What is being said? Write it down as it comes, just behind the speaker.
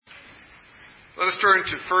Let us turn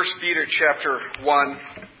to 1 Peter chapter 1. We're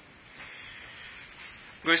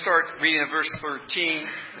going to start reading at verse 13.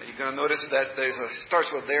 You're going to notice that it starts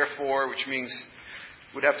with therefore, which means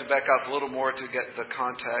we'd have to back up a little more to get the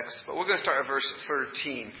context. But we're going to start at verse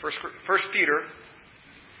 13. 1 Peter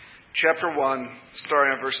chapter 1,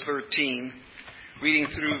 starting at verse 13, reading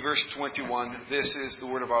through verse 21. This is the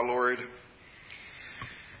word of our Lord.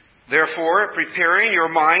 Therefore, preparing your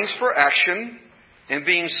minds for action and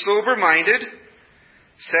being sober-minded,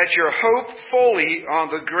 set your hope fully on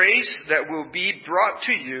the grace that will be brought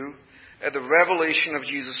to you at the revelation of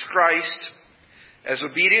Jesus Christ. As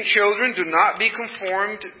obedient children, do not be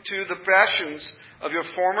conformed to the passions of your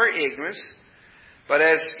former ignorance, but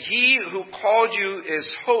as He who called you is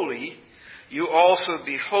holy, you also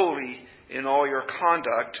be holy in all your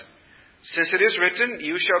conduct. Since it is written,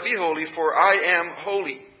 you shall be holy, for I am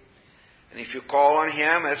holy. And if you call on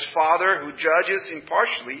Him as Father who judges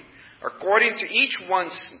impartially, according to each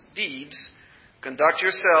one's deeds, conduct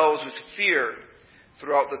yourselves with fear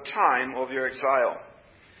throughout the time of your exile,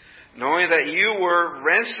 knowing that you were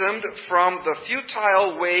ransomed from the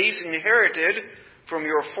futile ways inherited from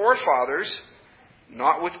your forefathers,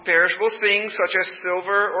 not with perishable things such as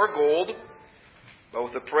silver or gold, but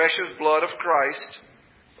with the precious blood of Christ,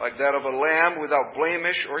 like that of a lamb without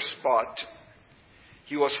blemish or spot.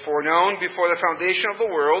 He was foreknown before the foundation of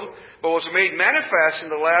the world, but was made manifest in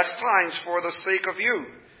the last times for the sake of you,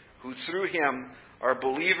 who through Him are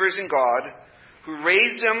believers in God, who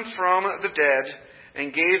raised Him from the dead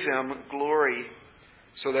and gave Him glory,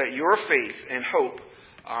 so that your faith and hope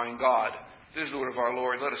are in God. This is the word of our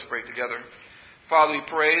Lord. Let us pray together. Father, we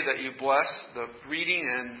pray that you bless the reading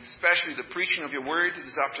and especially the preaching of your word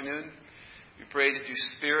this afternoon. We pray that your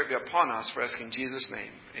Spirit be upon us, for asking in Jesus'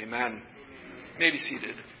 name. Amen. You may be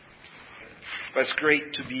seated. But it's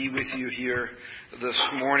great to be with you here this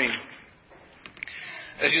morning.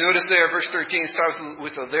 As you notice there, verse 13 starts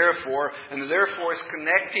with a therefore, and the therefore is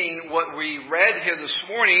connecting what we read here this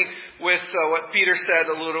morning with what Peter said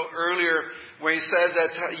a little earlier, where he said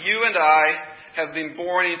that you and I have been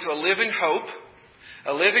born into a living hope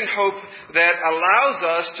that allows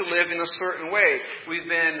us to live in a certain way. We've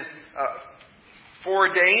been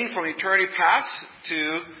foreordained from eternity past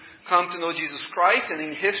to come to know Jesus Christ, and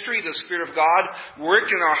in history the Spirit of God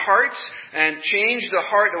worked in our hearts and changed the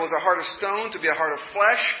heart that was a heart of stone to be a heart of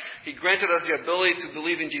flesh. He granted us the ability to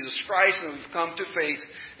believe in Jesus Christ, and we've come to faith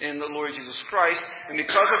in the Lord Jesus Christ. And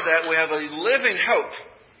because of that, we have a living hope.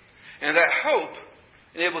 And that hope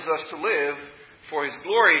enables us to live for His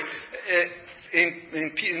glory.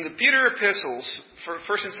 In the Peter epistles, for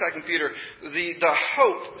 1st and 2nd Peter, the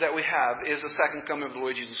hope that we have is the second coming of the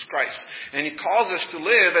Lord Jesus Christ. And He calls us to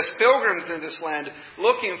live as pilgrims in this land,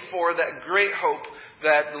 looking for that great hope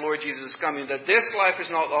that the Lord Jesus is coming, that this life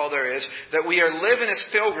is not all there is, that we are living as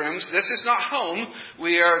pilgrims. This is not home.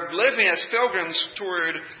 We are living as pilgrims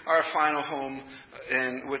toward our final home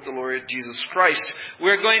and with the Lord Jesus Christ.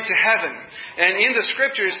 We're going to heaven. And in the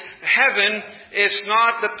Scriptures, heaven is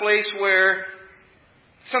not the place where,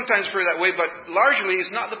 sometimes we're that way, but largely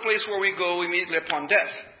it's not the place where we go immediately upon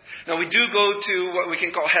death. Now we do go to what we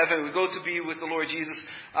can call heaven. We go to be with the Lord Jesus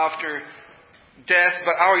after death,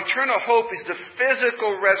 but our eternal hope is the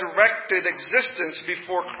physical resurrected existence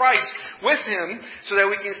before Christ with Him, so that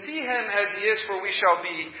we can see Him as He is, for we shall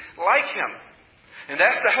be like Him. And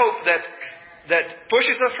that's the hope that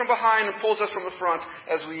pushes us from behind and pulls us from the front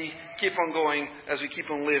as we keep on going, as we keep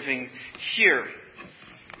on living here.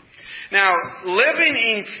 Now, living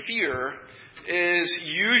in fear is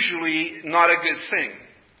usually not a good thing.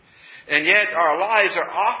 And yet our lives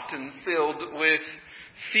are often filled with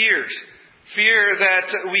fears. Fear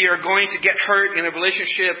that we are going to get hurt in a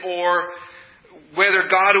relationship, or whether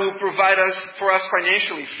God will provide for us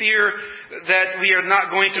financially. Fear that we are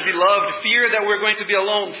not going to be loved. Fear that we're going to be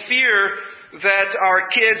alone. Fear that our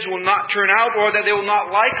kids will not turn out, or that they will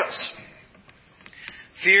not like us.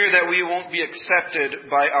 Fear that we won't be accepted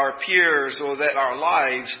by our peers, or that our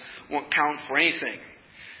lives won't count for anything.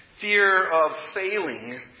 Fear of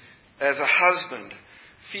failing as a husband.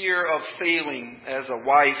 Fear of failing as a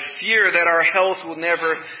wife. Fear that our health will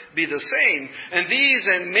never be the same. And these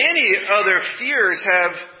and many other fears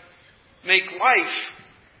make life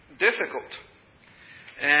difficult.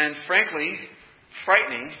 And frankly,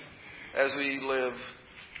 frightening as we live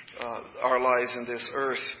our lives in this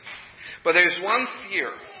earth. But there's one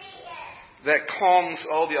fear that calms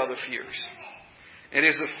all the other fears. It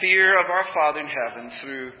is the fear of our Father in heaven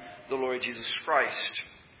through the Lord Jesus Christ.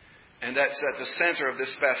 And that's at the center of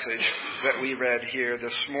this passage that we read here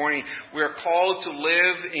this morning. We are called to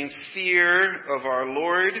live in fear of our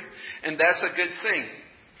Lord, and that's a good thing.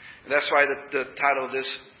 And that's why the title of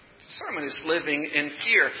this sermon is Living in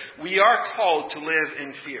Fear. We are called to live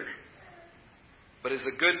in fear. But it's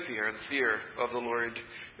a good fear, the fear of the Lord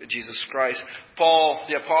Jesus Christ. Paul,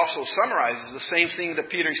 the apostle, summarizes the same thing that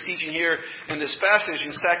Peter is teaching here in this passage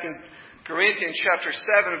in 2 Corinthians chapter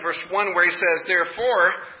 7, verse 1, where he says,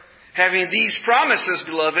 "Therefore, having these promises,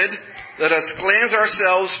 beloved, let us cleanse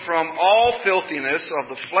ourselves from all filthiness of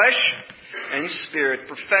the flesh and spirit,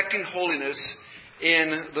 perfecting holiness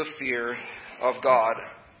in the fear of God."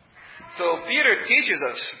 So Peter teaches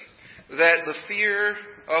us that the fear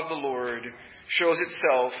of the Lord shows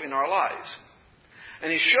itself in our lives.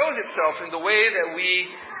 And it shows itself in the way that we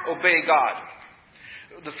obey God.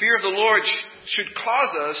 The fear of the Lord should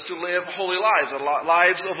cause us to live holy lives,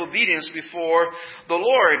 lives of obedience before the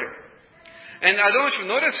Lord. And I don't want you to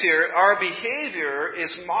notice here, our behavior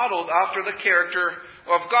is modeled after the character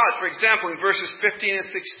of God. For example, in verses 15 and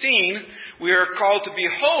 16, we are called to be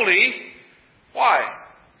holy. Why?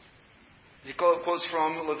 He quotes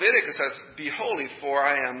from Leviticus, says, "Be holy, for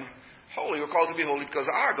I am holy." We're called to be holy because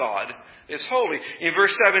our God is holy. In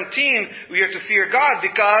verse 17, we are to fear God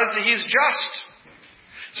because He's just.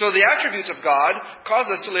 So the attributes of God cause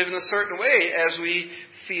us to live in a certain way as we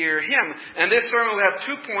fear Him. And this sermon will have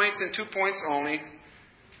 2 points and 2 points only.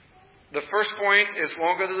 The first point is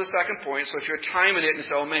longer than the second point. So if you're timing it and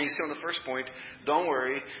say, "Oh man, he's still on the first point," don't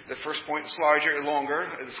worry. The first point is longer.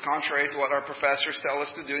 It's contrary to what our professors tell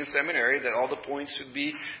us to do in seminary, that all the points should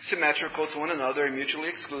be symmetrical to one another and mutually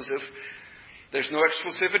exclusive. There's no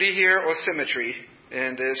exclusivity here or symmetry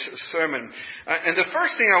in this sermon. And the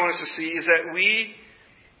first thing I want us to see is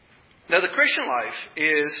that the Christian life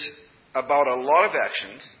is about a lot of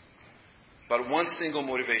actions, but one single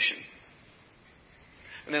motivation.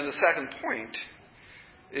 And then the second point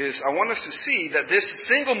is I want us to see that this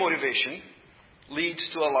single motivation leads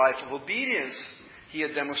to a life of obedience He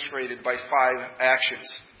had demonstrated by 5 actions.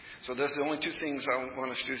 So those are the only 2 things I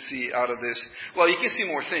want us to see out of this. Well, you can see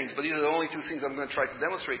more things, but these are the only 2 things I'm going to try to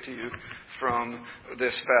demonstrate to you from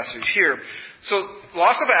this passage here. So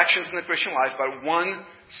lots of actions in the Christian life, but one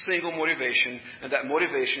single motivation, and that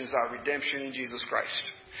motivation is our redemption in Jesus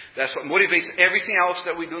Christ. That's what motivates everything else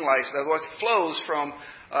that we do in life. That's what flows from,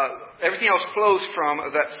 everything else flows from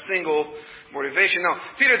that single motivation. Now,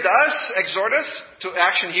 Peter does exhort us to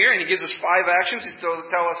action here, and he gives us 5 actions. He tells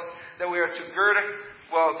us that we are to gird,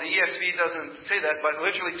 well, the ESV doesn't say that, but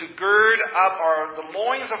literally to gird up the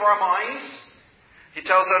loins of our minds. He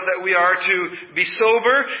tells us that we are to be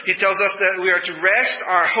sober. He tells us that we are to rest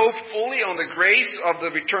our hope fully on the grace of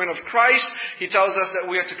the return of Christ. He tells us that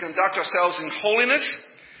we are to conduct ourselves in holiness.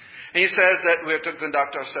 And he says that we are to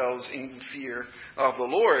conduct ourselves in fear of the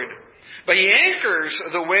Lord. But he anchors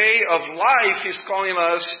the way of life he's calling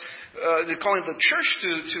the church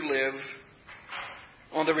to live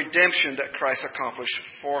on the redemption that Christ accomplished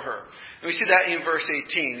for her. And we see that in verse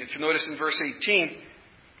 18. If you notice in verse 18,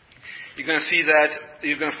 you're going to see that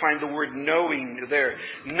you're going to find the word knowing there.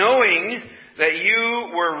 Knowing that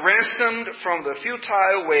you were ransomed from the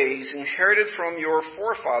futile ways inherited from your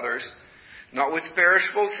forefathers, not with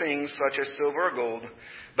perishable things such as silver or gold,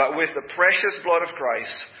 but with the precious blood of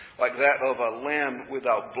Christ, like that of a lamb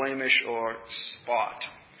without blemish or spot.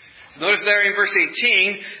 So notice there in verse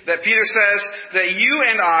 18 that Peter says that you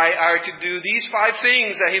and I are to do these 5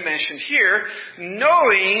 things that he mentioned here,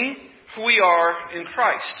 knowing who we are in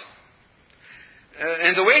Christ.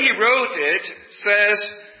 And the way he wrote it says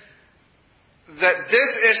that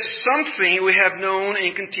this is something we have known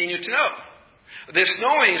and continue to know. This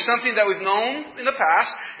knowing is something that we've known in the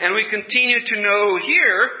past and we continue to know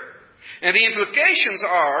here. And the implications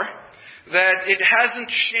are that it hasn't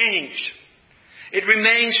changed. It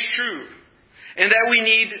remains true. And that we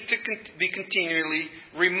need to be continually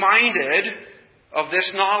reminded of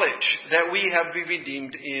this knowledge that we have been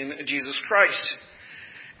redeemed in Jesus Christ.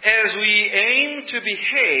 As we aim to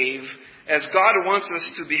behave as God wants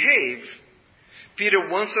us to behave, Peter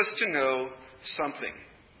wants us to know something.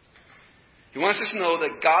 He wants us to know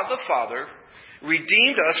that God the Father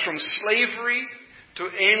redeemed us from slavery to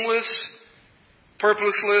aimless,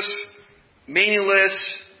 purposeless,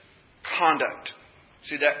 meaningless conduct.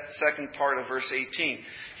 See that second part of verse 18.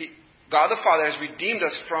 God the Father has redeemed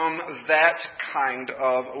us from that kind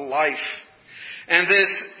of life. And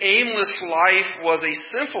this aimless life was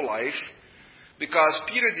a sinful life because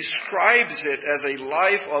Peter describes it as a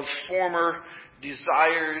life of former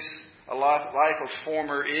desires, a life of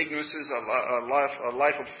former ignorances, a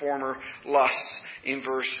life of former lusts in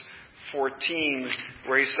verse 14,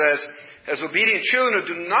 where he says, "As obedient children,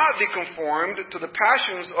 do not be conformed to the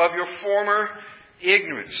passions of your former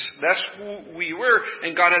ignorance. That's who we were,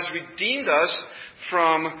 and God has redeemed us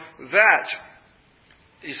from that.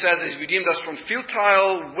 He says He's redeemed us from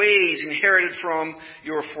futile ways inherited from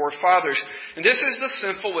your forefathers. And this is the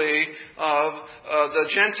simple way of the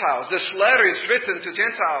Gentiles. This letter is written to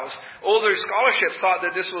Gentiles. Older scholarships thought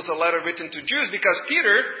that this was a letter written to Jews because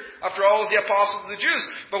Peter, after all, was the apostle of the Jews.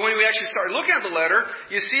 But when we actually start looking at the letter,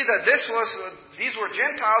 you see that these were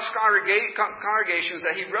Gentiles congregations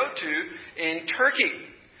that he wrote to in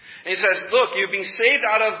Turkey. And he says, look, you've been saved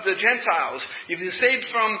out of the Gentiles. You've been saved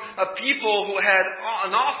from a people who had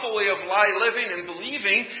an awful way of living and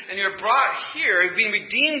believing, and you're brought here. You've been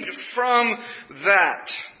redeemed from that.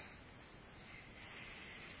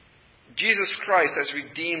 Jesus Christ has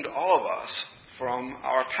redeemed all of us from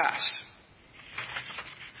our past.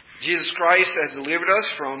 Jesus Christ has delivered us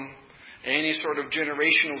from any sort of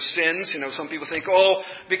generational sins. Some people think,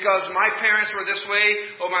 because my parents were this way,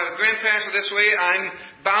 or my grandparents were this way, I'm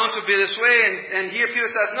bound to be this way. And here Peter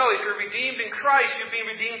says, no, if you're redeemed in Christ, you've been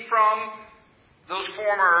redeemed from those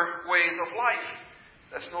former ways of life.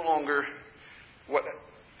 That's no longer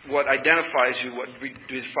what identifies you, what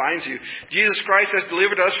defines you. Jesus Christ has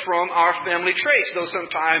delivered us from our family traits, though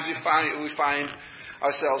sometimes we find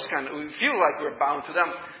ourselves we feel like we're bound to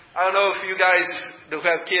them. I don't know if you guys who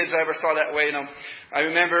have kids ever thought that way.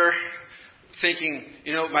 I remember thinking,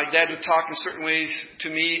 my dad would talk in certain ways to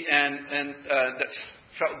me, and that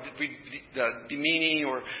felt demeaning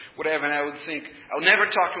or whatever, and I would think, I'll never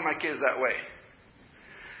talk to my kids that way.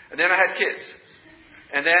 And then I had kids.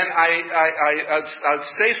 And then I'd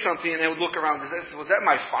say something, and they would look around and say, was that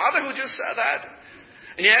my father who just said that?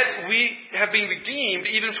 And yet, we have been redeemed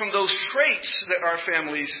even from those traits that our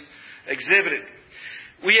families exhibited.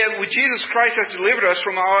 Jesus Christ has delivered us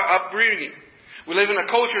from our upbringing. We live in a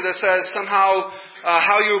culture that says somehow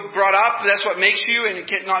how you're brought up, that's what makes you, and you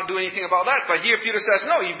can't not do anything about that. But here Peter says,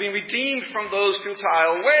 no, you've been redeemed from those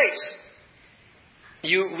futile ways.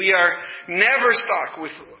 We are never stuck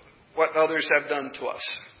with what others have done to us.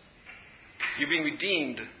 You've been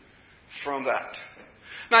redeemed from that.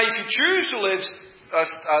 Now, if you choose to live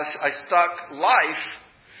a stuck life,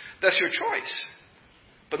 that's your choice.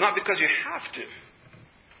 But not because you have to.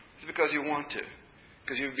 It's because you want to.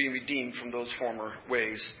 Because you've been redeemed from those former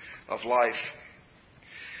ways of life.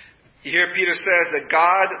 Here Peter says that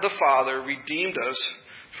God the Father redeemed us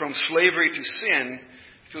from slavery to sin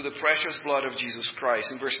through the precious blood of Jesus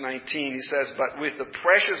Christ. In verse 19 he says, but with the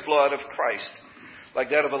precious blood of Christ,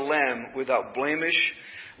 like that of a lamb without blemish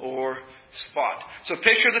or spot. So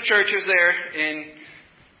picture the churches there in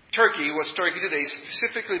Turkey, what's Turkey today,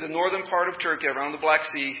 specifically the northern part of Turkey around the Black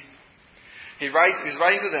Sea. He's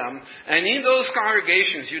writing to them, and in those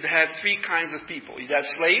congregations you'd have three kinds of people. You'd have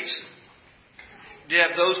slaves. You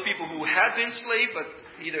have those people who had been slaves, but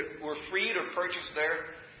either were freed or purchased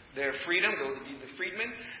their freedom, those would be the freedmen.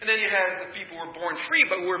 And then you had the people who were born free,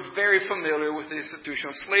 but were very familiar with the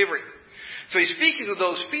institution of slavery. So he's speaking to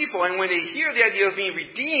those people, and when they hear the idea of being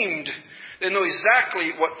redeemed, they know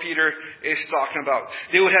exactly what Peter is talking about.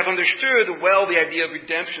 They would have understood well the idea of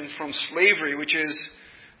redemption from slavery, which is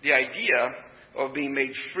the idea of being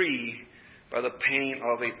made free by the paying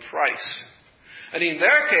of a price. And in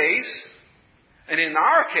their case, and in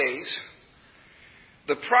our case,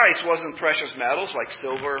 the price wasn't precious metals like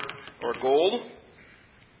silver or gold.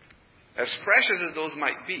 As precious as those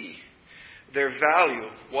might be, their value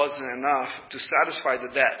wasn't enough to satisfy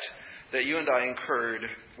the debt that you and I incurred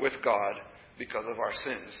with God because of our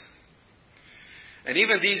sins. And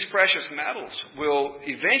even these precious metals will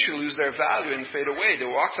eventually lose their value and fade away. They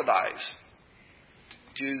will oxidize.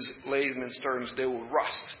 To use layman's terms, they will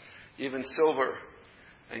rust. Even silver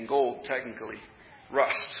and gold technically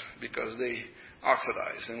rust because they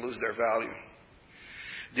oxidize and lose their value.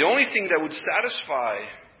 The only thing that would satisfy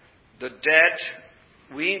the debt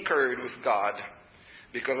we incurred with God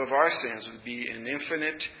because of our sins would be an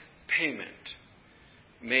infinite payment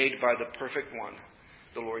made by the perfect one,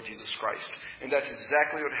 the Lord Jesus Christ. And that's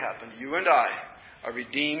exactly what happened. You and I are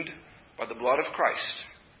redeemed by the blood of Christ,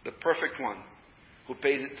 the perfect one, who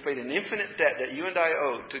paid an infinite debt that you and I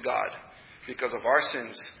owed to God because of our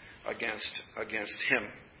sins against Him.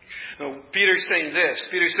 Now, Peter's saying this.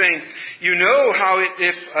 Peter's saying, you know how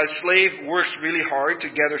if a slave works really hard to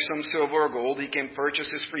gather some silver or gold, he can purchase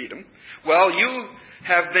his freedom. Well, you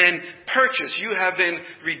have been purchased. You have been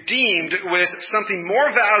redeemed with something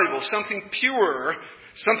more valuable, something pure,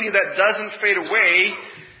 something that doesn't fade away,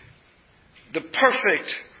 the perfect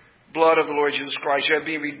blood of the Lord Jesus Christ. You have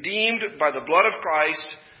been redeemed by the blood of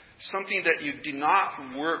Christ, something that you did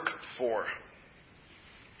not work for.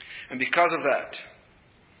 And because of that,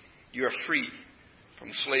 you are free from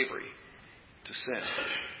slavery to sin.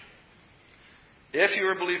 If you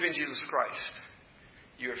are believing in Jesus Christ,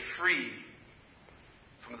 you are free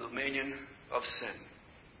from the dominion of sin.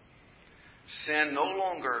 Sin no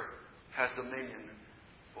longer has dominion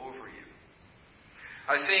over you.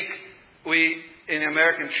 I think we, in the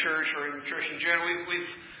American church or in the church in general,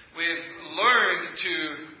 we've learned to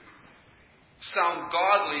sound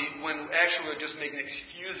godly when actually we're just making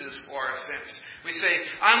excuses for our sins. We say,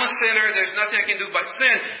 I'm a sinner, there's nothing I can do but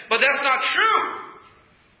sin. But that's not true.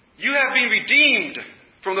 You have been redeemed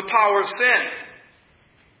from the power of sin.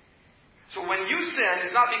 So when you sin,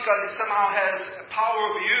 it's not because it somehow has power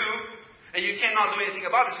over you and you cannot do anything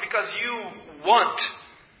about it. It's because you want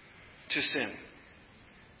to sin.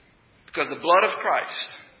 Because the blood of Christ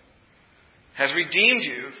has redeemed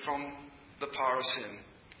you from the power of sin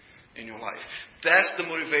in your life. That's the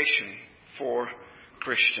motivation for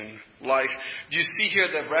Christian life. Do you see here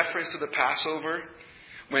the reference to the Passover?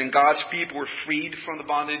 When God's people were freed from the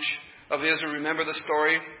bondage of Israel. Remember the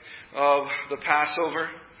story of the Passover?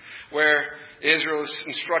 Where Israel was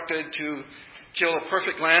instructed to kill a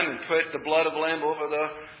perfect lamb and put the blood of the lamb over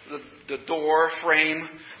the door frame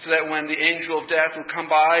so that when the angel of death would come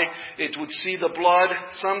by, it would see the blood.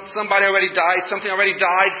 Somebody already died. Something already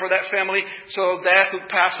died for that family. So death would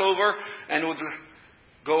pass over and would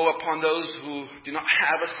go upon those who do not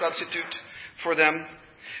have a substitute for them.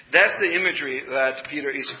 That's the imagery that Peter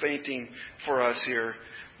is painting for us here.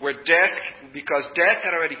 Where because death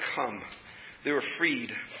had already come, they were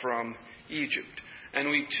freed from Egypt. And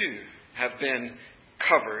we too have been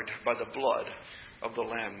covered by the blood of the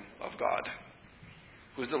Lamb of God,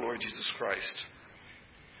 who is the Lord Jesus Christ.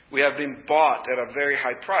 We have been bought at a very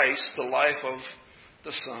high price, the life of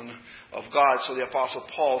the Son of God. So the Apostle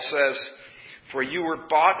Paul says, for you were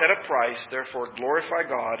bought at a price, therefore glorify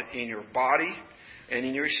God in your body and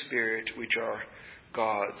in your spirit, which are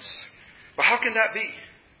God's. But how can that be?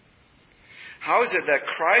 How is it that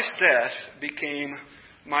Christ's death became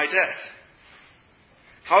my death?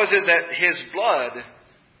 How is it that His blood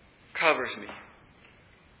covers me?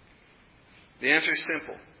 The answer is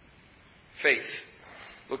simple. Faith.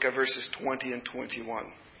 Look at verses 20 and 21.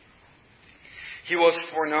 He was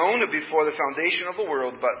foreknown before the foundation of the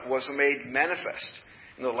world, but was made manifest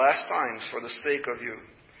in the last times for the sake of you,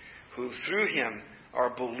 who through Him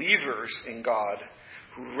are believers in God,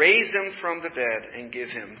 who raised Him from the dead and give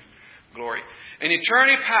Him glory. In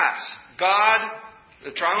eternity past, God,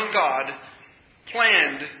 the triune God,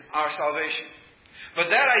 planned our salvation. But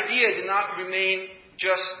that idea did not remain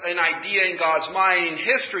just an idea in God's mind. In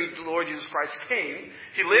history, the Lord Jesus Christ came.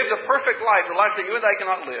 He lived a perfect life, the life that you and I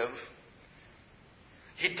cannot live.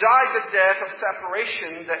 He died the death of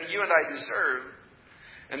separation that you and I deserve.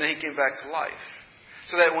 And then He came back to life.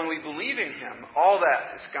 So that when we believe in Him, all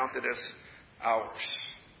that is counted as ours.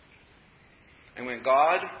 And when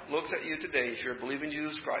God looks at you today, if you're believing in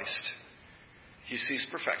Jesus Christ, He sees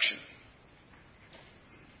perfection.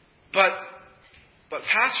 But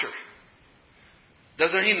Pastor,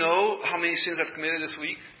 doesn't He know how many sins I've committed this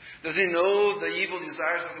week? Does He know the evil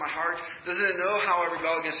desires of my heart? Doesn't He know how I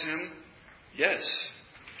rebel against Him? Yes.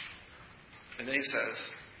 And then He says,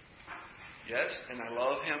 yes, and I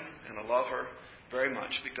love him and I love her very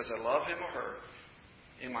much because I love him or her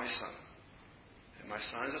in my Son. And my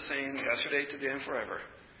Son is the same yesterday, today, and forever.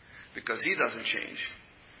 Because He doesn't change.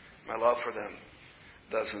 My love for them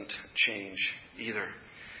doesn't change either.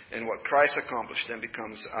 And what Christ accomplished then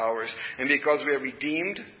becomes ours. And because we are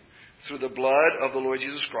redeemed through the blood of the Lord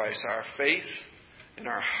Jesus Christ, our faith and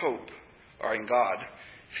our hope are in God.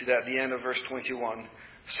 See that at the end of verse 21.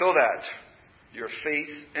 So that your faith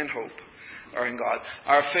and hope are in God.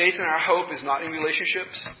 Our faith and our hope is not in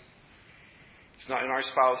relationships. It's not in our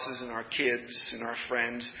spouses, in our kids, in our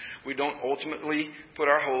friends. We don't ultimately put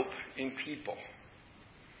our hope in people.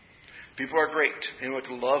 People are great and we're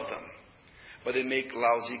to love them, but they make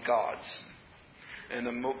lousy gods. And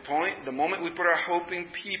the moment we put our hope in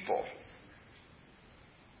people,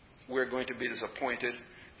 we're going to be disappointed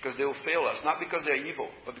because they will fail us. Not because they're evil,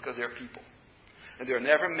 but because they're people. And they're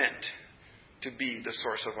never meant to be the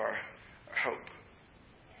source of our hope.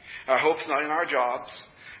 Our hope's not in our jobs.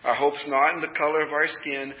 Our hope's not in the color of our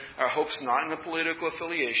skin. Our hope's not in the political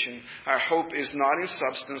affiliation. Our hope is not in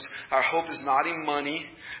substance. Our hope is not in money.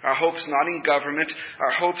 Our hope's not in government.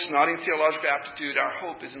 Our hope's not in theological aptitude. Our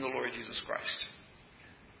hope is in the Lord Jesus Christ.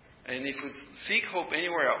 And if we seek hope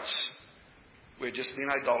anywhere else, we're just being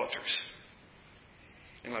idolaters.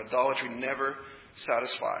 And idolatry never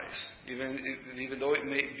satisfies. Even though it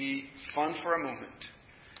may be fun for a moment,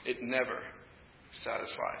 it never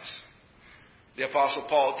satisfies. The Apostle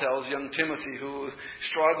Paul tells young Timothy, who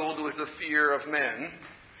struggled with the fear of men,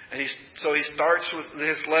 And so he starts with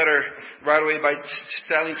his letter right away by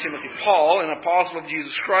telling Timothy, Paul, an apostle of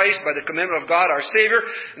Jesus Christ, by the commandment of God, our Savior,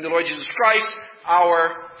 and the Lord Jesus Christ,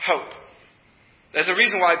 our hope. There's a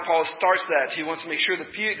reason why Paul starts that. He wants to make sure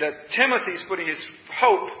that Timothy is putting his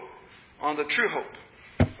hope on the true hope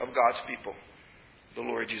of God's people, the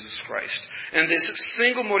Lord Jesus Christ. And this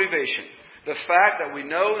single motivation, the fact that we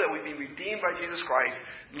know that we've been redeemed by Jesus Christ,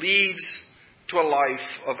 leads to a life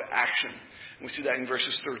of action. We see that in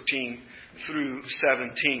verses 13 through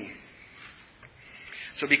 17.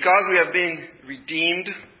 So because we have been redeemed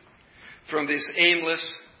from this aimless,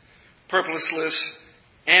 purposeless,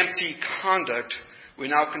 empty conduct, we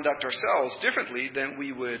now conduct ourselves differently than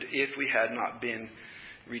we would if we had not been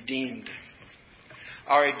redeemed.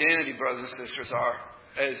 Our identity, brothers and sisters,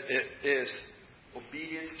 is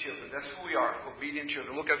obedient children. That's who we are, obedient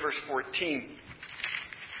children. Look at verse 14.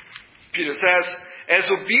 Peter says, as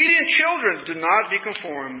obedient children, do not be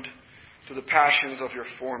conformed to the passions of your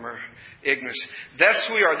former ignorance. That's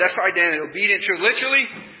who we are. That's our identity. Obedient children. Literally,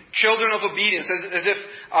 children of obedience. As if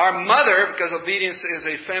our mother, because obedience is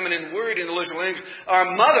a feminine word in the original language,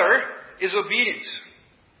 our mother is obedience.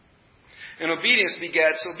 And obedience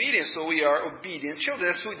begets obedience. So we are obedient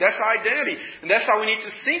children. That's our identity. And that's how we need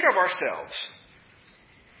to think of ourselves.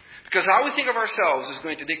 Because how we think of ourselves is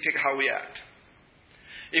going to dictate how we act.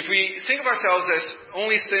 If we think of ourselves as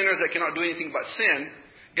only sinners that cannot do anything but sin,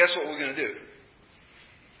 guess what we're going to do?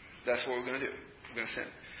 That's what we're going to do. We're going to sin.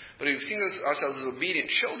 But if we think of ourselves as obedient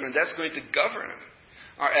children, that's going to govern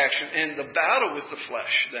our action. And the battle with the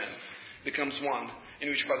flesh then becomes one in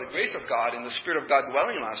which by the grace of God and the Spirit of God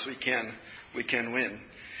dwelling in us, we can win.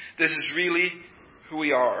 This is really who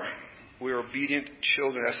we are. We are obedient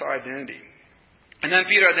children. That's our identity. And then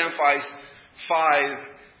Peter identifies 5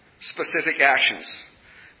 specific actions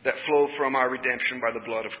that flow from our redemption by the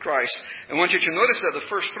blood of Christ. And I want you to notice that the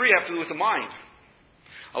first 3 have to do with the mind.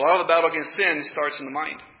 A lot of the battle against sin starts in the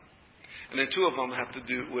mind. And then 2 of them have to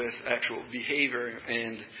do with actual behavior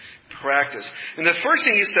and practice. And the first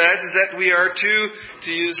thing he says is that we are to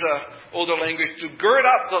use older language, to gird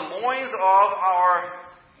up the loins of our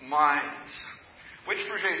minds. Which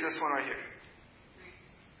version is this one right here?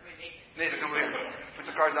 Nathan, come over here. Put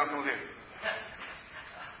the cards down, come over here.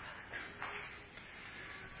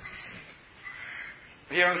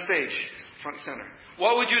 Here on stage, front and center.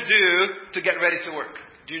 What would you do to get ready to work?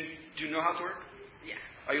 Do you know how to work? Yeah.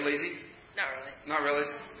 Are you lazy? Not really. Not really?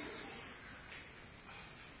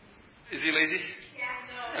 Is he lazy? Yeah.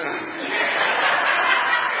 No.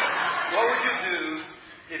 What would you do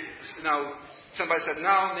if somebody said,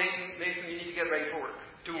 "No, Nathan, you need to get ready for work.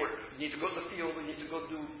 To work. You need to go to the field. You need to go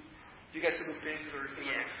do. You guys do pigs or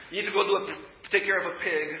something? Yeah. You need to go take care of a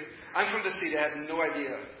pig." I'm from the city. I have no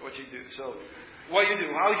idea what you do. So, what you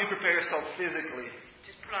do? How would you prepare yourself physically?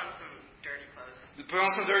 Just put on some dirty clothes. You put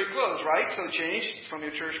on some dirty clothes, right? So change from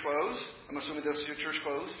your church clothes. I'm assuming this is your church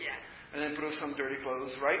clothes. Yeah. And then put on some dirty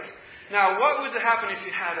clothes, right? Now, what would happen if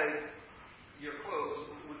you had your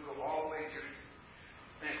clothes would go all the way to your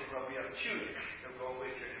ankles? Well, you have a tunic that would go all the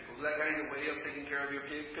way to your ankles. Is that guy in the way of taking care of your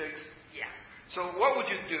pigs? Yeah. So what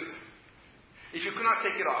would you do? If you could not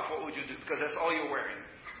take it off, what would you do? Because that's all you're wearing.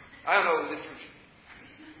 I don't know if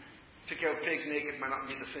take care of pigs naked might not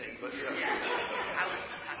be the thing, but yeah. I would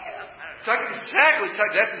tuck it up. I don't know. Exactly.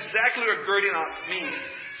 That's exactly what girding up means.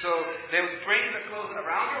 So they would bring the clothes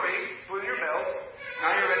around your waist, put in your belt.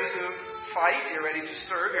 Now you're ready to fight. You're ready to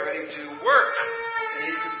serve. You're ready to work.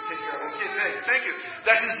 And you can take care of the kids. Thank you.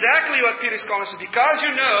 That's exactly what Peter's calling us to. Because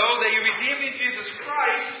you know that you're redeemed in Jesus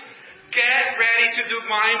Christ, get ready to do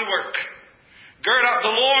mind work. Gird up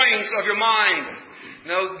the loins of your mind.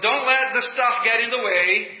 No, don't let the stuff get in the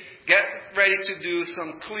way. Get ready to do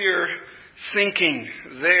some clear thinking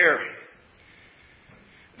there.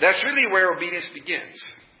 That's really where obedience begins.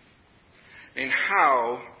 In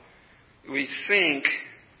how we think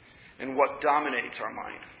and what dominates our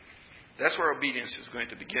mind. That's where obedience is going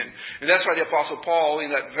to begin. And that's why the Apostle Paul,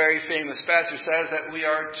 in that very famous passage, says that we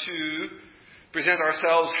are to present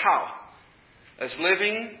ourselves how? As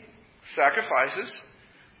living sacrifices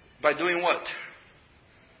by doing what?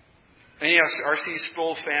 Any R.C.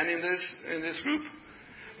 Sproul fan in this group?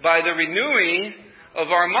 By the renewing of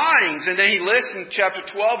our minds. And then he lists in chapter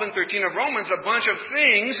 12 and 13 of Romans a bunch of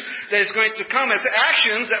things that is going to come as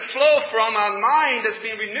actions that flow from a mind that's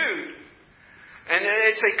being renewed. And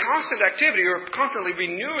it's a constant activity. We're constantly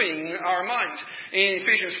renewing our minds. In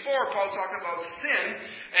Ephesians 4, Paul talks about sin.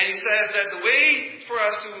 And he says that the way for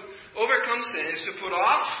us to overcome sin is to put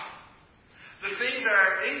off the things that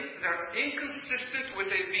are inconsistent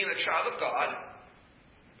with being a child of God.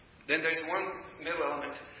 Then there's one middle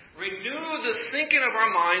element. renew the thinking of our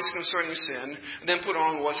minds concerning sin, and then put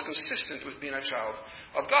on what's consistent with being a child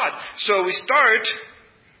of God. So we start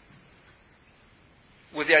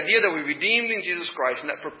with the idea that we're redeemed in Jesus Christ, and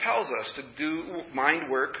that propels us to do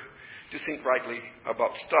mind work, to think rightly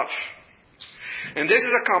about stuff. And this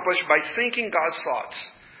is accomplished by thinking God's thoughts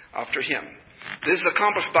after Him. This is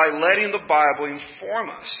accomplished by letting the Bible inform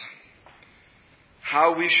us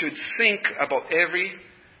how we should think about every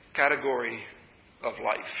category of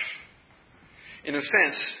life. In a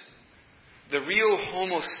sense, the real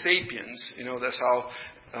Homo sapiens, that's how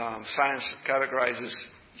science categorizes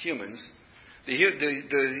humans. The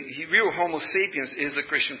real Homo sapiens is the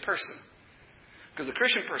Christian person. Because the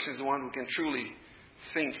Christian person is the one who can truly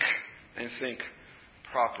think and think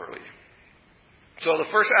properly. So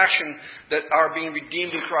the first action that our being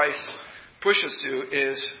redeemed in Christ pushes to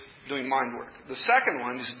is doing mind work. The second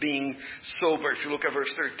one is being sober. If you look at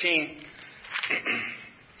verse 13.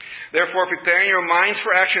 Therefore, preparing your minds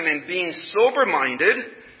for action and being sober-minded.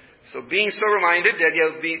 So being sober-minded, that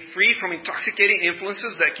you'll be free from intoxicating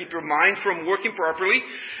influences that keep your mind from working properly.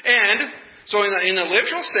 And so in a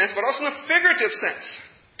literal sense, but also in a figurative sense.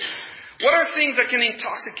 What are things that can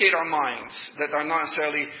intoxicate our minds that are not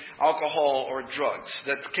necessarily alcohol or drugs,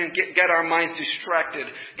 that can get our minds distracted,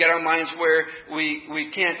 get our minds where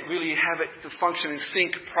we can't really have it to function and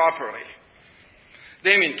think properly?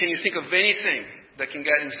 Damien, can you think of anything that can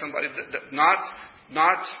get in somebody, that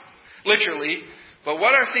not literally, but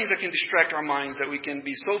what are things that can distract our minds that we can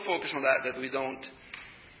be so focused on that we don't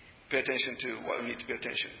pay attention to what we need to pay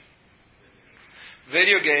attention?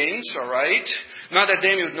 Video games, all right. Not that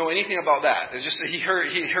Damien would know anything about that. It's just that he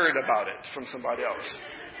heard about it from somebody else,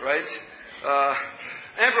 right?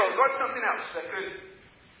 Ambrose, what's something else that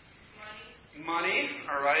could... Money,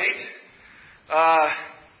 all right.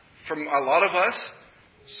 From a lot of us,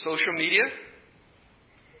 social media,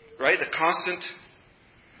 right? The constant,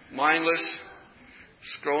 mindless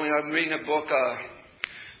scrolling. I'm reading a book,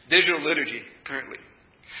 Digital Liturgy, currently.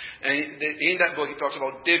 And in that book, he talks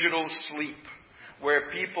about digital sleep,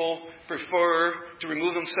 where people prefer to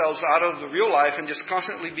remove themselves out of the real life and just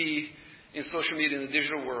constantly be in social media in the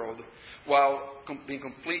digital world while being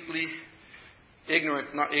completely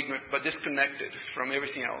not ignorant, but disconnected from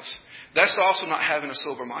everything else. That's also not having a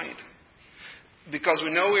sober mind. Because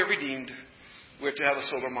we know we're redeemed, we're to have a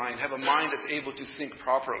sober mind, have a mind that's able to think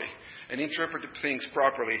properly and interpret things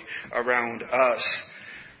properly around us.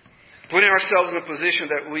 Putting ourselves in a position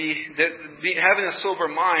having a sober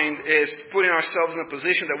mind is putting ourselves in a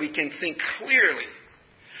position that we can think clearly.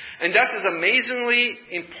 And that's as amazingly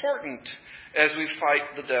important as we fight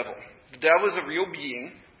the devil. The devil is a real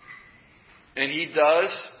being, and he does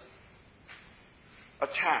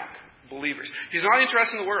attack believers. He's not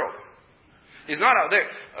interested in the world. He's not out there.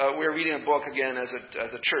 We're reading a book again as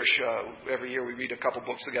a church. Every year we read a couple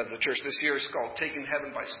books together. The church this year is called Taking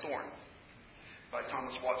Heaven by Storm, by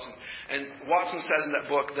Thomas Watson. And Watson says in that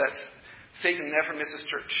book that Satan never misses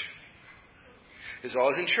church. He's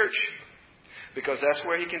always in church because that's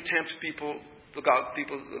where he can tempt the people of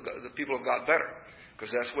God better,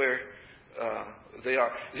 because that's where they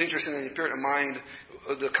are. It's interesting in the Puritan mind,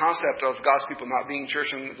 the concept of God's people not being in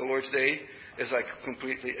church on the Lord's Day is like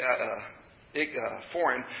completely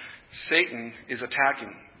foreign. Satan is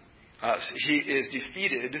attacking us. He is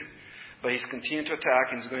defeated, but he's continuing to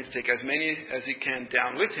attack, and he's going to take as many as he can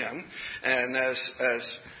down with him. And as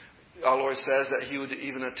our Lord says, that he would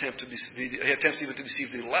even attempts even to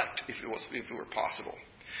deceive the elect if it were possible.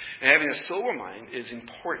 And having a sober mind is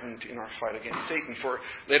important in our fight against Satan. For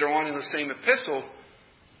later on in the same epistle,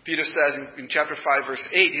 Peter says in chapter 5, verse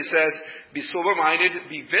 8, he says, "Be sober-minded,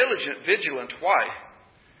 be vigilant." Why?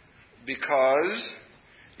 Because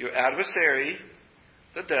your adversary,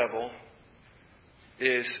 the devil,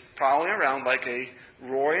 is prowling around like a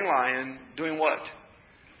roaring lion, doing what?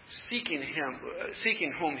 Seeking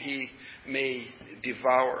whom he may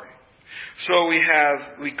devour. So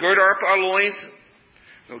we gird up our loins,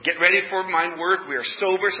 we'll get ready for mind work. We are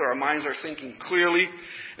sober, so our minds are thinking clearly.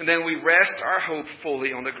 And then we rest our hope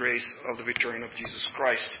fully on the grace of the return of Jesus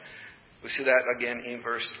Christ. We see that again in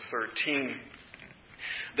verse 13.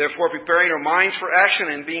 Therefore, preparing your minds for action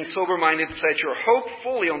and being sober-minded, set your hope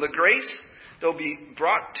fully on the grace that will be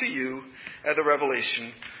brought to you at the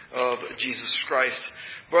revelation of Jesus Christ.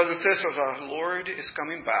 Brothers and sisters, our Lord is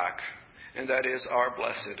coming back, and that is our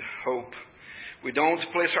blessed hope. We don't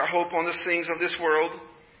place our hope on the things of this world.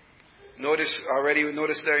 Notice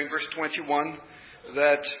there in verse 21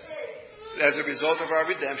 that as a result of our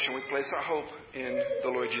redemption, we place our hope in the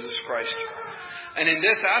Lord Jesus Christ. And in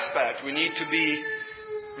this aspect, we need to be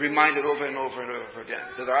reminded over and over and over again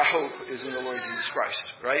that our hope is in the Lord Jesus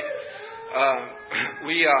Christ, right?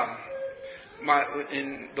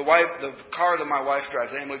 In the car that my wife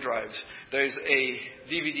drives, Emily drives, there's a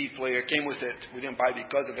DVD player, came with it. We didn't buy it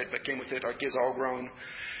because of it, but came with it. Our kids are all grown.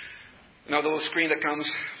 Now the little screen that comes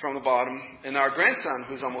from the bottom. And our grandson,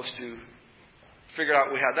 who's almost 2, figured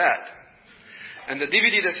out we had that. And the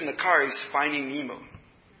DVD that's in the car is Finding Nemo.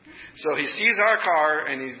 So he sees our car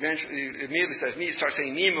and he immediately starts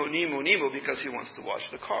saying Nemo, Nemo, Nemo, because he wants to watch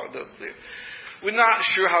the car. We're not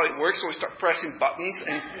sure how it works, so we start pressing buttons,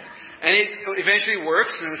 and it eventually works,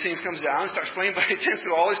 and the thing comes down and starts playing, but it tends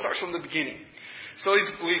to always start from the beginning. So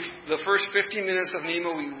the first 15 minutes of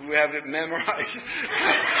Nemo, we have it memorized.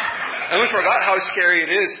 And we forgot how scary it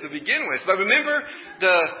is to begin with. But remember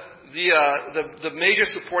the major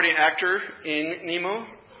supporting actor in Nemo?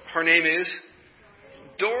 Her name is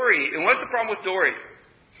Dory. And what's the problem with Dory?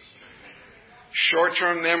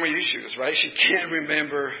 Short-term memory issues, right? She can't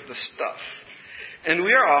remember the stuff. And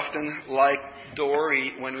we are often like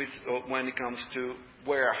Dory when it comes to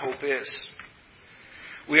where our hope is.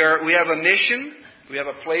 We have a mission, we have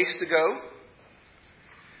a place to go,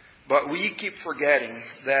 but we keep forgetting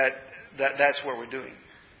that's what we're doing.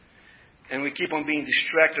 And we keep on being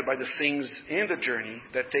distracted by the things in the journey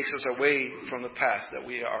that takes us away from the path that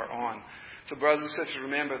we are on. So brothers and sisters,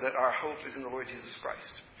 remember that our hope is in the Lord Jesus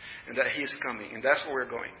Christ, and that He is coming, and that's where we're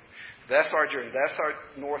going. That's our journey. That's our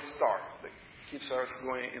North Star that keeps us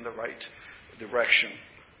going in the right direction.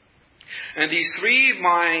 And these 3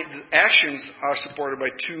 mind actions are supported by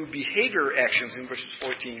 2 behavior actions in verses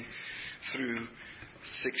 14 through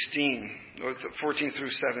 16, or 14 through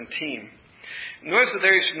 17. Notice that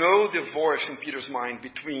there is no divorce in Peter's mind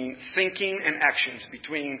between thinking and actions,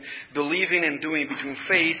 between believing and doing, between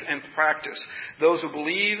faith and practice. Those who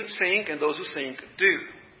believe think, and those who think do.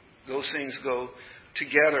 Those things go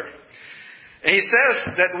together. And he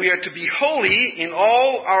says that we are to be holy in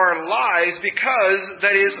all our lives because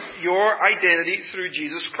that is your identity through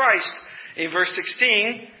Jesus Christ. In verse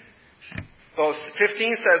 15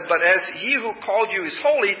 says, but as He who called you is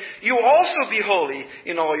holy, you also be holy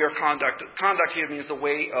in all your conduct. Conduct here means the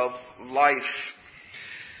way of life.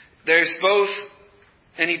 There's both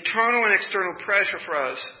an internal and external pressure for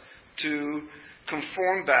us to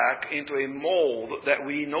conform back into a mold that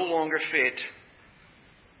we no longer fit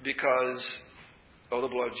because of the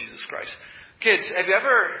blood of Jesus Christ. Kids, have you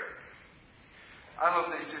ever, I don't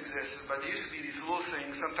know if they still exist, but there used to be these little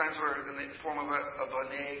things, sometimes were in the form of an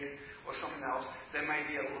egg or something else. There might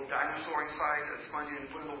be a little dinosaur inside, a sponge, and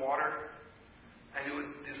put in the water, and it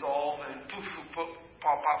would dissolve and poof,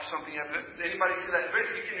 pop up something. Anybody see that?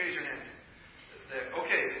 You can raise your hand. There.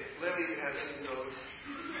 Okay, Lily has seen those.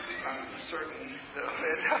 I'm certain.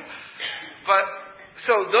 But,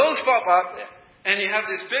 so those pop up, and you have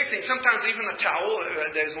this big thing. Sometimes even a towel,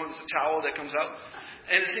 there's one that's a towel that comes out,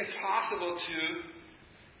 and it's impossible to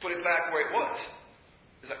put it back where it was.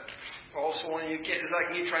 It's like, also when you can't, it's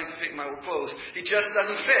like me trying to fit my old clothes. It just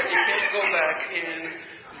doesn't fit. You can't go back in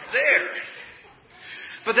there.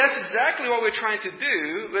 But that's exactly what we're trying to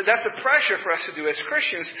do. But that's the pressure for us to do as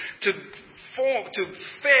Christians, to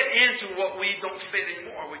fit into what we don't fit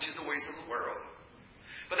anymore, which is the ways of the world.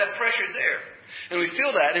 But that pressure is there. And we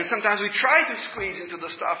feel that. And sometimes we try to squeeze into the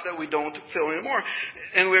stuff that we don't feel anymore.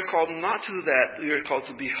 And we're called not to do that. We are called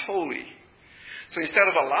to be holy. So instead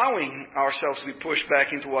of allowing ourselves to be pushed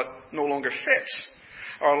back into what no longer fits,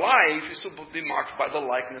 our life is to be marked by the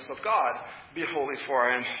likeness of God. Be holy, for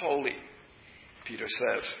I am holy, Peter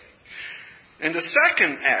says. And the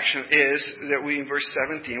second action is that we, in verse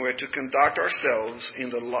 17, we're to conduct ourselves in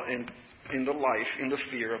the life, in the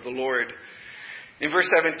fear of the Lord. In verse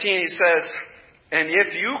 17, he says, and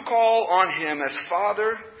if you call on Him as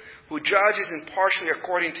Father, who judges impartially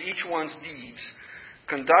according to each one's deeds,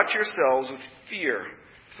 conduct yourselves with fear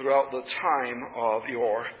throughout the time of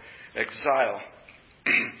your exile.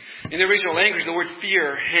 In the original language, the word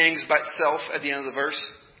fear hangs by itself at the end of the verse.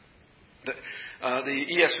 The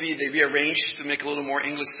ESV, they rearranged to make a little more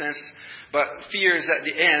English sense. But fear is at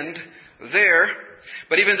the end there.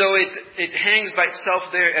 But even though it hangs by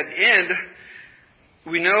itself there at the end,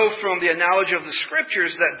 we know from the analogy of the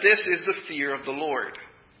Scriptures that this is the fear of the Lord.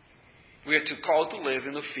 We are to call to live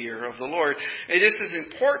in the fear of the Lord. And this is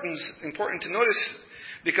important to notice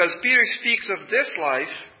because Peter speaks of this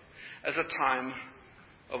life as a time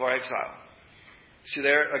of our exile. See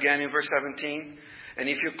there again in verse 17? And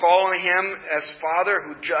if you call on Him as Father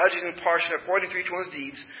who judges impartially according to each one's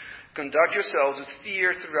deeds, conduct yourselves with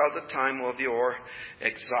fear throughout the time of your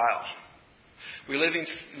exile. We live in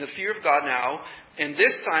the fear of God now, and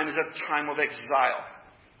this time is a time of exile.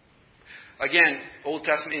 Again, Old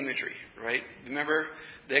Testament imagery, right? Remember,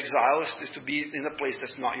 the exile is to be in a place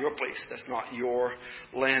that's not your place, that's not your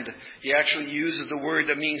land. He actually uses the word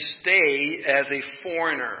that means stay as a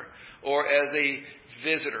foreigner or as a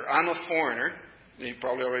visitor. I'm a foreigner. You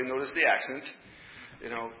probably already noticed the accent.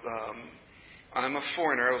 I'm a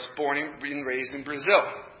foreigner. I was born and raised in Brazil.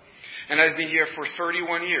 And I've been here for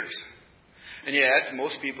 31 years. And yet,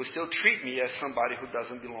 most people still treat me as somebody who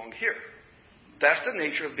doesn't belong here. That's the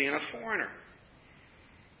nature of being a foreigner.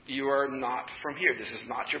 You are not from here. This is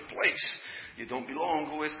not your place. You don't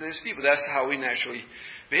belong with these people. That's how we naturally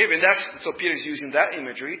behave. And so Peter's using that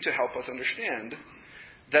imagery to help us understand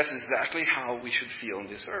that's exactly how we should feel in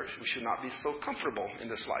this earth. We should not be so comfortable in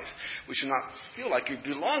this life. We should not feel like we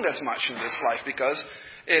belong as much in this life because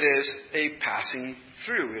it is a passing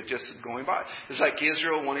through. It's just going by. It's like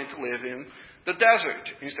Israel wanting to live in the desert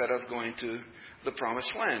instead of going to the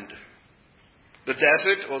promised land. The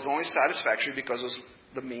desert was only satisfactory because it was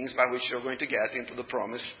the means by which they were going to get into the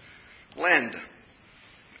promised land.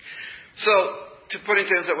 So, to put in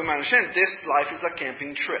terms that we might understand, this life is a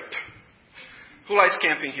camping trip. Who likes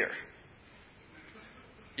camping here?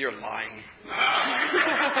 You're lying.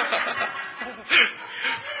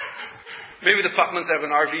 Maybe the Putmans have an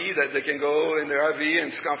RV that they can go in their RV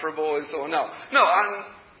and it's comfortable and so on. No,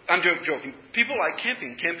 I'm joking. People like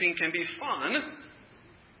camping. Camping can be fun.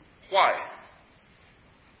 Why?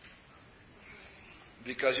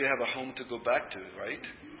 Because you have a home to go back to, right?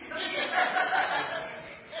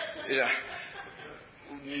 Yeah.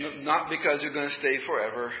 Not because you're going to stay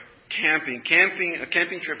forever. A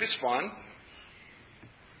camping trip is fun,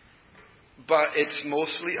 but it's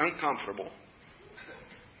mostly uncomfortable.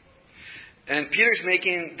 And Peter's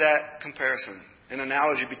making that comparison, an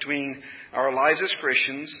analogy between our lives as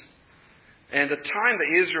Christians and the time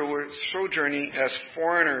that Israel were sojourning as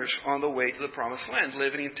foreigners on the way to the promised land,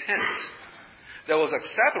 living in tents. That was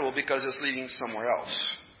acceptable because it's leading somewhere else.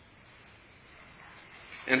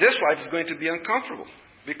 And this life is going to be uncomfortable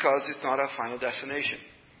because it's not a final destination.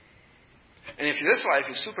 And if this life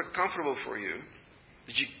is super comfortable for you,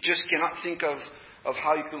 that you just cannot think of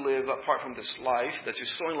how you could live apart from this life, that you're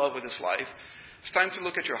so in love with this life, it's time to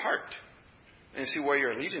look at your heart and see where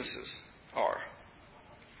your allegiances are.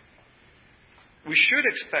 We should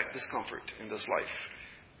expect discomfort in this life.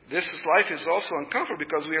 This life is also uncomfortable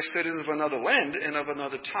because we are citizens of another land and of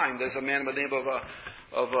another time. There's a man by the name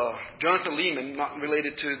of Jonathan Leeman, not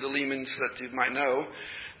related to the Leemans that you might know,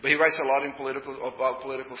 but he writes a lot about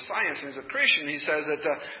political science, and he's a Christian. He says that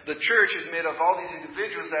the church is made of all these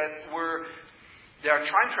individuals they are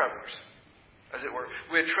time travelers, as it were.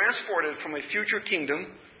 We're transported from a future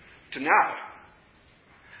kingdom to now.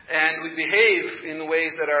 And we behave in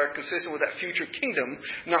ways that are consistent with that future kingdom,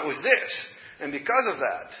 not with this. And because of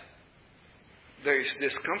that, there is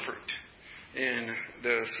discomfort in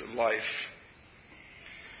this life.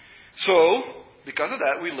 So, because of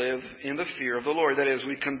that, we live in the fear of the Lord. That is,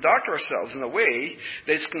 we conduct ourselves in a way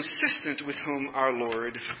that is consistent with whom our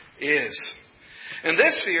Lord is. And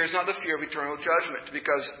this fear is not the fear of eternal judgment,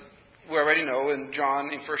 because we already know in 1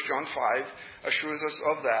 John 5 assures us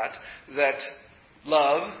of that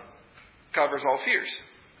love covers all fears.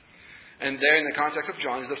 And there in the context of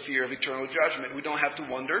John is the fear of eternal judgment. We don't have to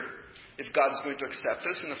wonder if God is going to accept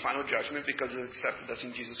us in the final judgment because He accepted us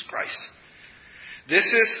in Jesus Christ. This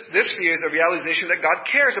fear is a realization that God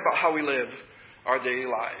cares about how we live our daily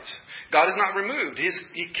lives. God is not removed.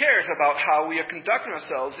 He cares about how we are conducting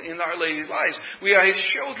ourselves in our daily lives. We are His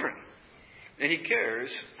children. And He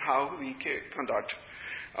cares how we conduct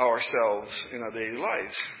ourselves in our daily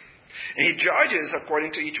lives. And He judges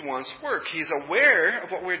according to each one's work. He's aware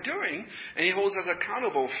of what we're doing, and He holds us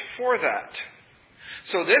accountable for that.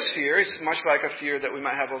 So this fear is much like a fear that we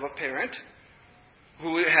might have of a parent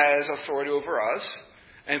who has authority over us,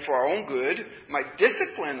 and for our own good, might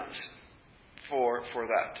discipline us for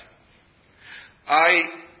that.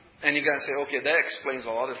 And you're going to say, okay, that explains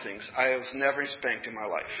all other things. I was never spanked in my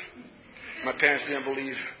life. My parents didn't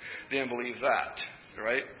believe that,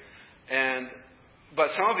 right? But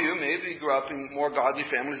some of you maybe grew up in more godly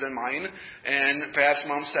families than mine, and perhaps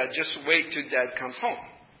mom said, just wait till dad comes home.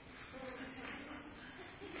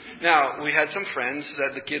 Now, we had some friends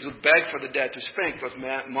that the kids would beg for the dad to spank because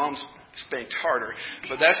moms spanked harder.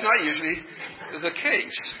 But that's not usually the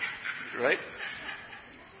case, right?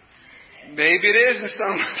 Maybe it is in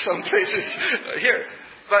some places here.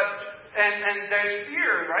 But and there's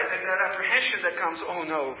fear, right? And that apprehension that comes, oh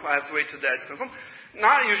no, I have to wait till dad comes home.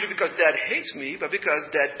 Not usually because dad hates me, but because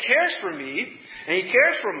dad cares for me, and he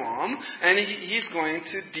cares for mom, and he's going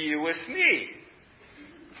to deal with me.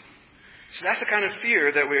 So that's the kind of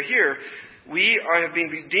fear that we're here We have been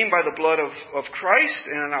redeemed by the blood of Christ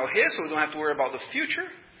and are now His, so we don't have to worry about the future.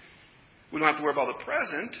 We don't have to worry about the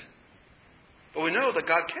present. But we know that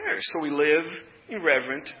God cares, so we live in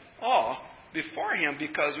reverent awe before Him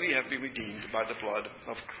because we have been redeemed by the blood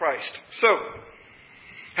of Christ. So,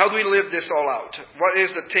 how do we live this all out? What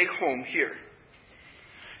is the take home here?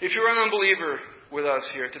 If you're an unbeliever with us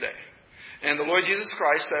here today, and the Lord Jesus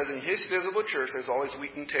Christ says in His visible church there's always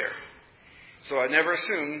wheat and tare. So I never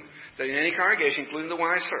assume that in any congregation, including the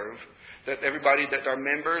one I serve, that everybody that are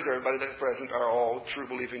members, everybody that's present are all true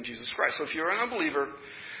believers in Jesus Christ. So if you're an unbeliever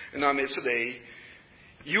in our midst today,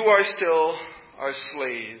 you are still a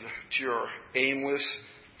slave to your aimless,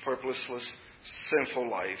 purposeless, sinful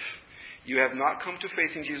life. You have not come to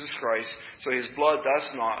faith in Jesus Christ, so His blood does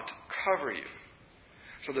not cover you.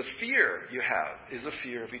 So the fear you have is the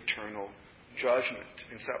fear of eternal judgment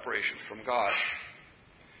and separation from God.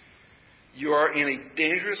 You are in a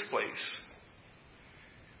dangerous place.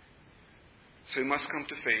 So you must come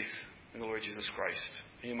to faith in the Lord Jesus Christ.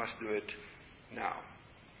 And you must do it now.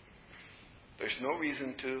 There's no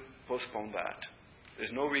reason to postpone that.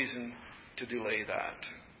 There's no reason to delay that.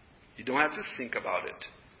 You don't have to think about it.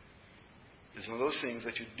 It's one of those things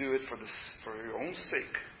that you do it for your own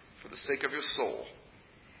sake, for the sake of your soul.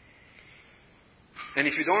 And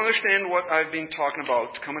if you don't understand what I've been talking about,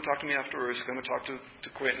 come and talk to me afterwards. Come and talk to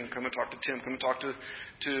Quentin. Come and talk to Tim. Come and talk to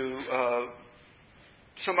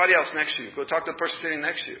somebody else next to you. Go talk to the person sitting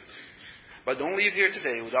next to you. But don't leave here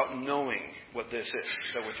today without knowing what this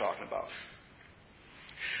is that we're talking about.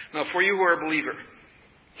 Now, for you who are a believer,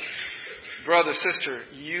 brother, sister,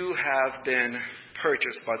 you have been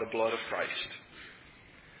purchased by the blood of Christ.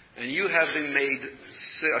 And you have been made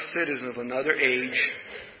a citizen of another age,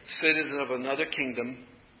 citizen of another kingdom.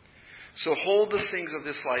 So hold the things of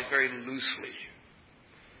this life very loosely,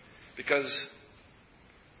 because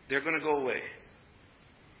they're going to go away.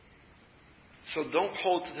 So don't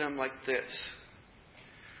hold to them like this.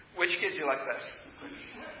 Which kid do you like best?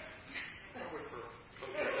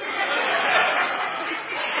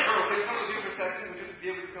 Pearl, can you come with you for a second? Would you be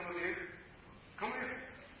able to come with you? Come here.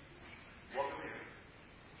 Walk over here.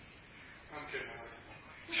 I'm kidding.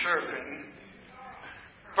 Sure, Quentin.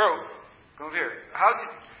 Pearl, come over here. How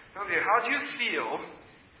do you feel?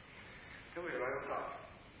 Come here, right on top.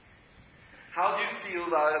 How do you feel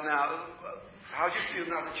now? How do you feel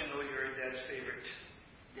now that you know you're your dad's favorite?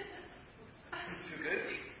 Feel good?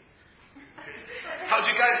 How do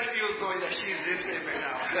you guys feel knowing that she's his favorite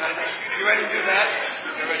now? You ready to do that?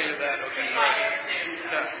 You're ready to do that? Okay.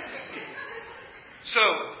 Yeah. So,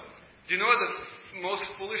 do you know what the most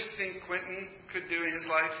foolish thing Quentin could do in his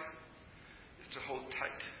life? Is to hold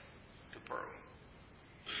tight to Pearl.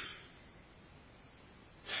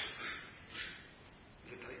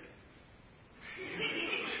 Is it tight?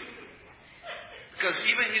 Because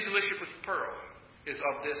even his relationship with Pearl is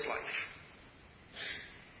of this life.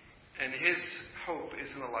 And his hope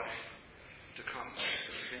is in the life to come.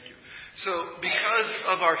 Thank you. So, because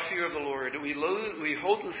of our fear of the Lord, we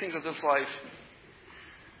hold the things of this life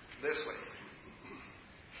this way.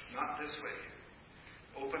 Not this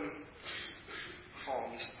way. Open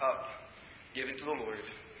palms up, giving to the Lord.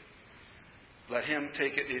 Let Him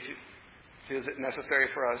take it if He feels it necessary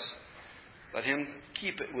for us. Let Him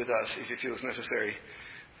keep it with us if He feels necessary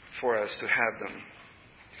for us to have them.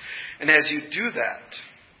 And as you do that,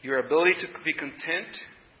 your ability to be content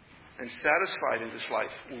and satisfied in this life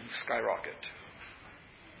will skyrocket.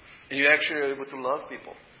 And you actually are able to love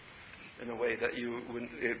people in a way that you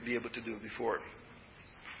wouldn't be able to do before.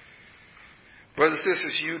 Brothers and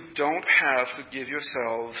sisters, you don't have to give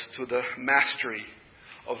yourselves to the mastery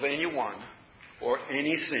of anyone or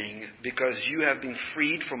anything, because you have been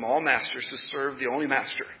freed from all masters to serve the only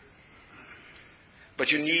master. But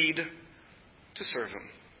you need to serve Him.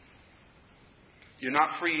 You're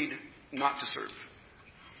not freed not to serve.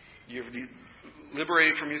 You're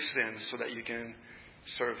liberated from your sins so that you can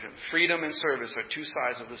serve Him. Freedom and service are two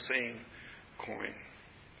sides of the same coin.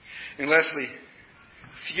 And lastly,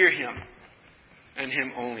 fear Him and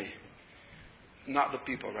Him only, not the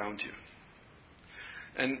people around you.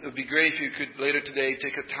 And it would be great if you could later today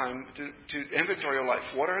take a time to inventory your life.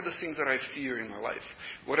 What are the things that I fear in my life?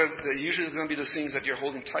 Usually it's going to be the things that you're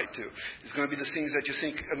holding tight to. It's going to be the things that you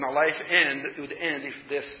think, my life it would end if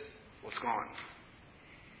this was gone.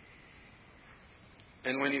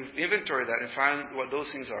 And when you inventory that and find what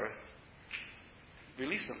those things are,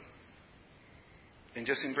 release them. And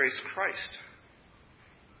just embrace Christ,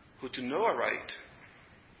 who to know aright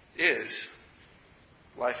is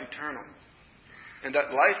life eternal. And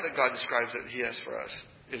that life that God describes that He has for us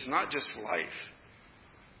is not just life.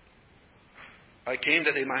 I came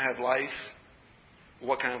that they might have life.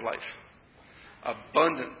 What kind of life?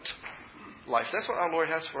 Abundant life. That's what our Lord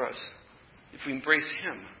has for us. If we embrace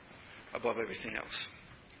Him above everything else.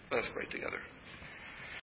 Let us pray together.